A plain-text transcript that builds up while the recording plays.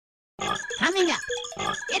Coming up,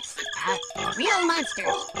 it's Real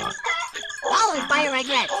Monsters, followed by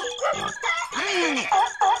Regrets. On it.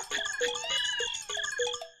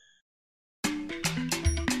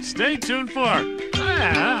 Stay tuned for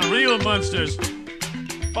Real Monsters,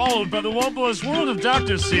 followed by the Wobblers World of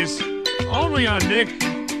Dr. Seuss, only on Nick.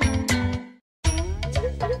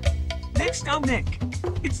 Next on Nick,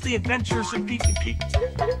 it's the Adventures of Pete and Pete,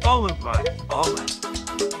 followed by All That.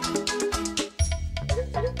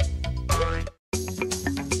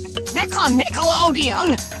 Next on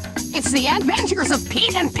Nickelodeon, it's the Adventures of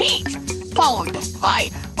Pete and Pete, followed by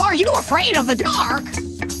Are You Afraid of the Dark?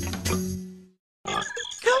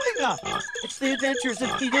 Coming up, it's the Adventures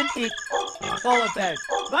of Pete and Pete, followed by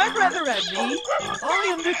My Brother and Me,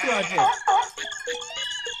 only on Nickelodeon.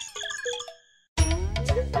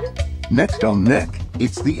 Next on Nick,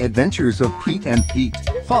 it's the Adventures of Pete and Pete,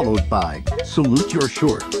 followed by Salute Your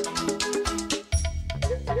Shorts.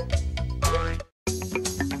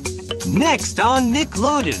 Next on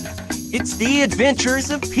Nickelodeon, it's the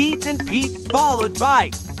Adventures of Pete and Pete, followed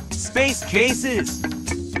by Space Cases.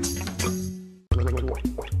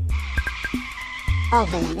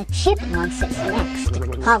 Alvin the Chipmunks is next,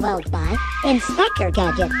 followed by Inspector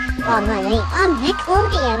Gadget, only on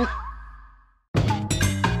Nickelodeon.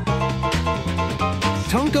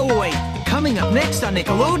 Don't go away. Coming up next on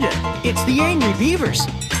Nickelodeon, it's the Angry Beavers.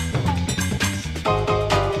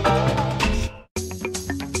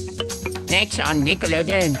 Next on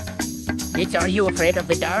Nickelodeon, it's Are You Afraid of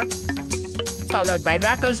the Dark? Followed by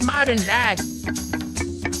Rocco's Modern Life.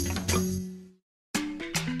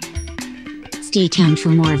 Stay tuned for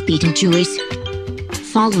more of Beetlejuice,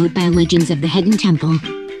 followed by Legends of the Hidden Temple,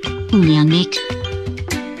 only on Nick.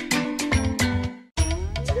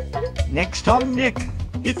 Next on Nick,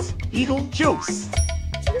 it's Beetlejuice,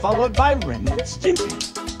 followed by Ren and Stimpy.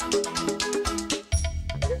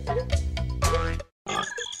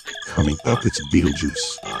 Coming up, it's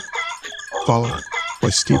Beetlejuice, followed by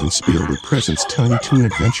Steven Spielberg Presents Tiny Toon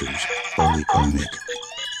Adventures, only on Nick.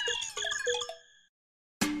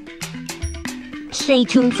 Stay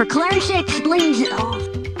tuned for Clarissa Explains It All,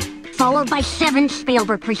 followed by 7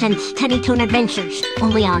 Spielberg Presents Teddy Toon Adventures,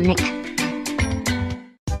 only on Nick.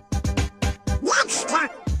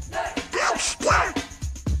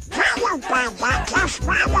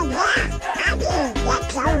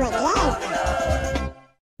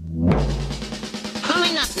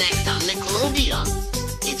 Coming up next on Nickelodeon,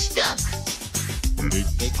 it's Duck,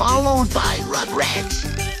 followed by Rugrats.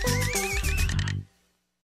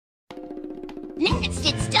 Next,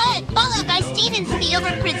 it's Doug, followed by Steven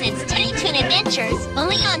Spielberg Presents Teddy Toon Adventures,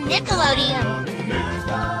 only on Nickelodeon.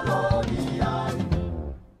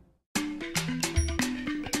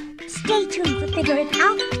 Stay tuned for Figure It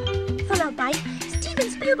Out, followed by Steven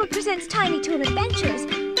Spielberg Presents Tiny Toon Adventures,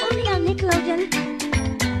 only on Nickelodeon.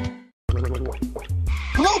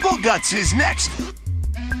 Global Guts is next,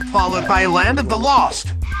 followed by Land of the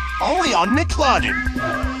Lost, only on Nickelodeon.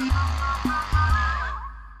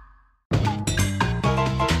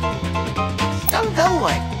 Don't go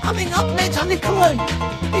away. Coming up next on Nickelodeon,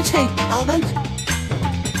 it's Hey Alvin.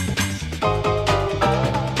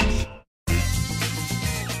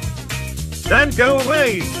 Don't go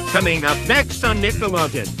away. Coming up next on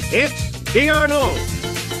Nickelodeon, it's The Arnold.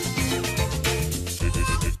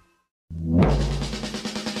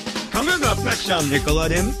 Coming up next on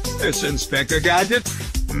Nickelodeon, it's Inspector Gadget,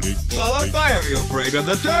 followed by Are You Afraid of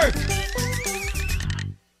the Dark?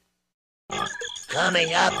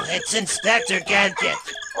 Coming up, it's Inspector Gadget,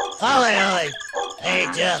 followed by Hey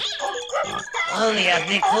Duck, only on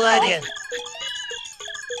Nickelodeon.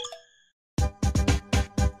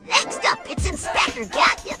 Next up, it's Inspector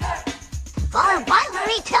Gadget, followed by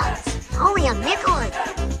Looney Tunes, only on Nickelodeon.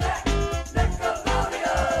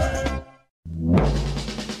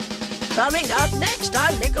 Coming up next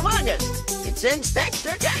on Nickelodeon, it's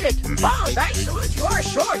Inspector Gadget, followed by Salute Your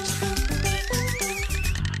Shorts.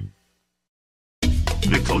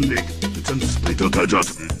 Nick on Nick, it's Inspector Gadget,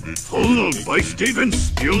 followed by Steven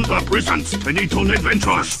Spielberg Presents Tiny Toon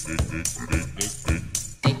Adventures.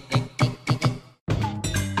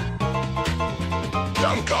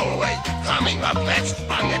 Don't go away. Coming up next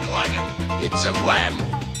on Nickelodeon, it's a Wham.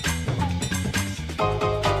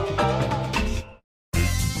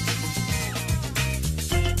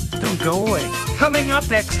 Don't go away. Coming up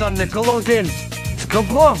next on Nickelodeon, it's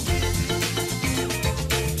Kablum.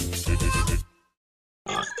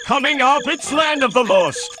 Coming up, it's Land of the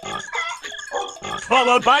Lost,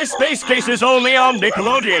 followed by Space Cases, only on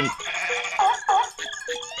Nickelodeon.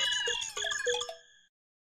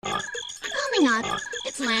 Coming up,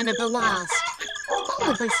 it's Land of the Lost,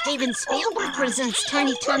 followed by Steven Spielberg presents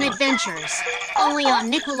Tiny Toon Adventures, only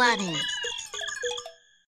on Nickelodeon.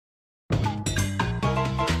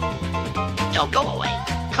 Don't go away.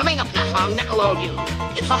 Coming up next on Nickelodeon,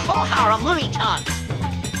 it's a full hour of Looney Tunes.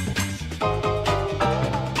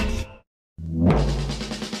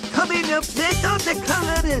 Coming up next on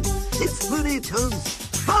Nickelodeon, it's Looney Tunes,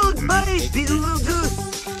 followed by Beetlejuice.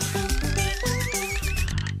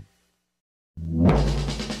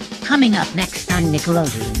 Coming up next on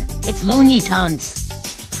Nickelodeon, it's Looney Tunes,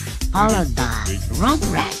 followed by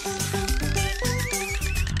Rugrats.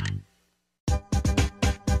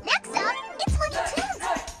 Next up, it's Looney Tunes,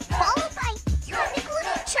 followed by your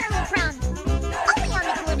Nickelodeon Charlie Brown. Only on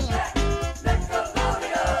Nickelodeon.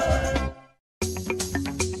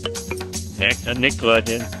 Next on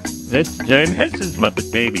Nickelodeon, it's Jim Henson's Muppet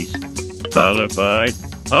Babies, followed by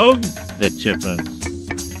Home the Chipmunks.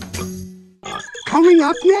 Coming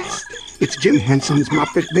up next, it's Jim Henson's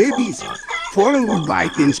Muppet Babies, followed by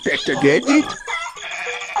Inspector Gadget.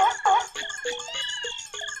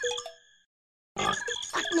 Up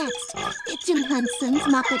next, it's Jim Henson's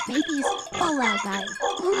Muppet Babies, followed by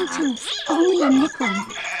Looney Tunes, only on Nickelodeon.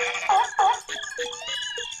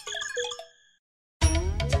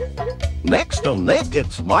 Next on Nick,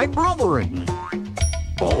 it's My Brother and Me,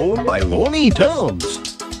 followed by Looney Tunes.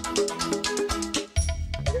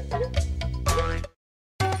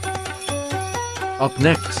 Up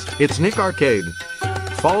next, it's Nick Arcade,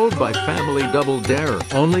 followed by Family Double Dare,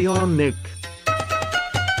 only on Nick.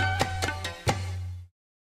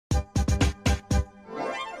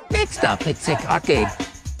 Next up, it's Nick Arcade,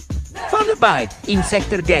 followed by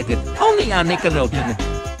Inspector Gadget, only on Nickelodeon.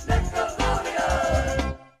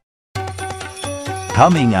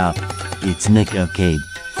 Coming up, it's Nick Arcade,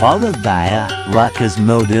 followed by Rocker's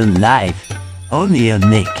Modern Life, only on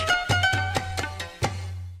Nick.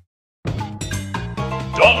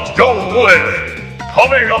 Don't go away!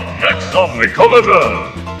 Coming up next on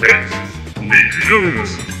Nickelodeon, it's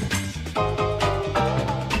Nicktoons.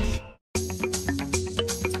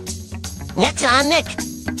 Next on Nick,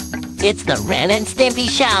 it's the Ren and Stimpy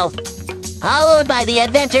Show, followed by the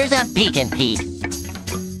Adventures of Pete and Pete.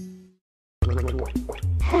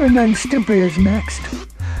 Ren and Stimpy is next,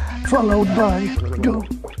 followed by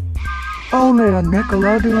only on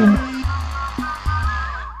Nickelodeon.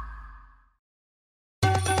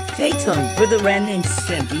 Stay tuned for the Ren and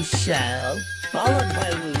Stimpy Show, followed by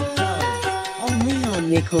Looney Tunes, only on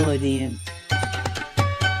Nickelodeon.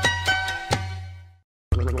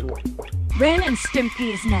 Ren and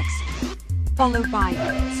Stimpy is next, followed by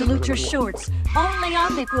Salute Your Shorts, only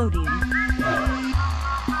on Nickelodeon.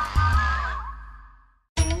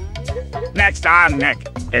 Next on Nick,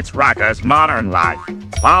 it's Rocker's Modern Life,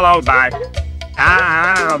 followed by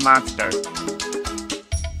Monsters.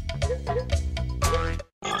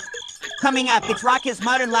 Coming up, it's Rocker's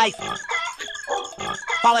Modern Life,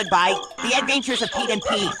 followed by The Adventures of Pete and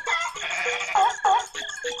Pete.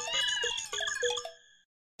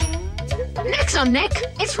 Next on Nick,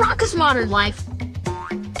 it's Rocker's Modern Life,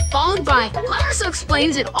 followed by Larissa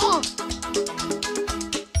Explains It All.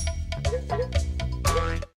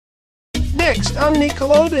 Next on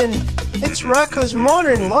Nickelodeon, it's Rocko's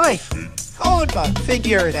Modern Life, followed by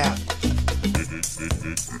Figure It Out.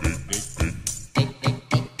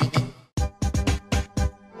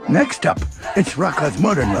 Next up, it's Rocko's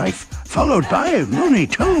Modern Life, followed by Looney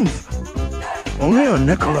Tunes, only on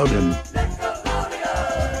Nickelodeon.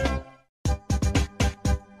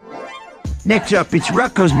 Next up, it's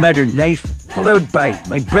Rocko's Modern Life, followed by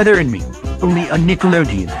My Brother and Me, only on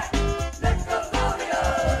Nickelodeon.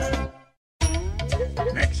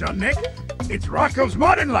 Next on Nick, it's Rocko's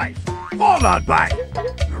Modern Life, followed by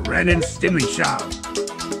the Ren and Stimpy Show.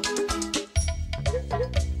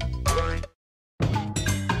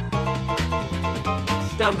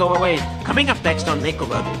 Don't go away. Coming up next on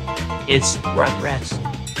Nickelodeon, it's Rugrats.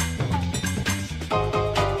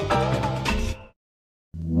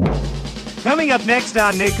 Coming up next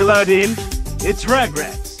on Nickelodeon, it's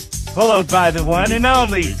Rugrats, followed by the one and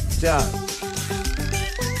only Doug.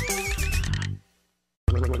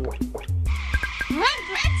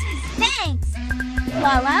 Rugrats is thanks.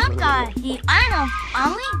 Followed by the Arnold,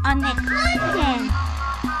 only on Nickelodeon.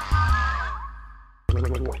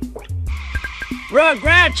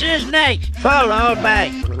 Rugrats is next, followed by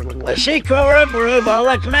the Sequel Rubberoo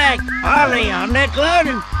Mac, only on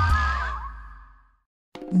Nickelodeon.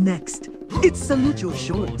 Next, it's Salute Your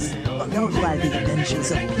Shorts, followed by The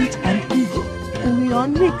Adventures of Pete and Pete, only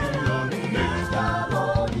on Nick.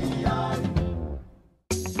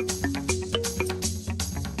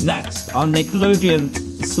 Next on Nickelodeon,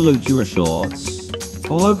 Salute Your Shorts,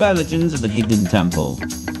 followed by Legends of the Hidden Temple.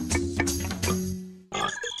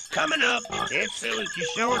 Coming up, it's Salute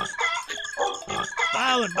Shorts,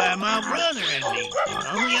 followed by My Brother and Me,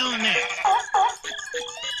 only on Next.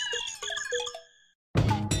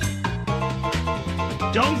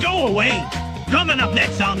 Don't go away! Coming up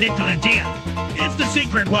next on Nickelodeon, it's the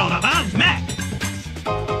secret world of Aunt Mac.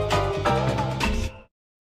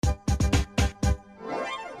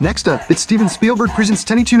 Next up, it's Steven Spielberg presents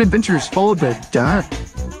Tiny Toon Adventures, followed by Dark.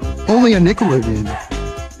 Only on Nickelodeon.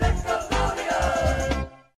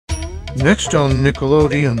 Next on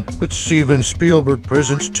Nickelodeon, it's Steven Spielberg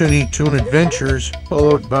presents Tiny Toon Adventures,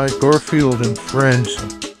 followed by Garfield and Friends.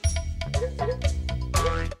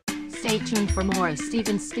 Stay tuned for more of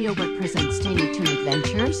Steven Spielberg presents Tiny Toon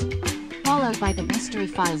Adventures, followed by the Mystery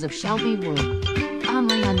Files of Shelby Woo,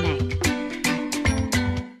 only on Nick.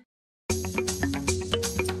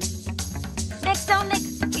 Next on Nick,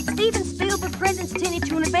 it's Steven Spielberg presents Tiny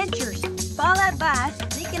Toon Adventures, followed by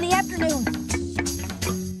Nick in the Afternoon.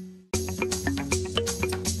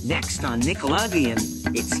 Next on Nickelodeon,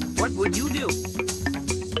 it's What Would You Do?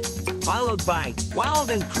 Followed by Wild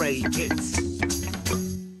and Crazy Kids.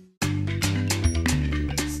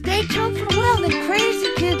 Stay tuned for Wild and Crazy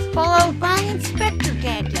Kids, followed by Inspector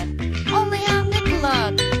Gadget, only on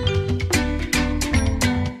Nickelodeon.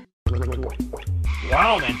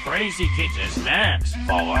 Wild and Crazy Kids is next,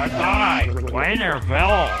 followed by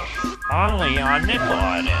Waynerville, only on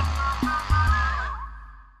Nickelodeon.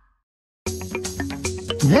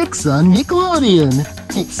 Next on Nickelodeon,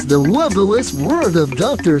 it's the Wobbleless World of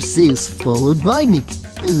Dr. Seuss, followed by Nick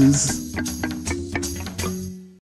Ooze.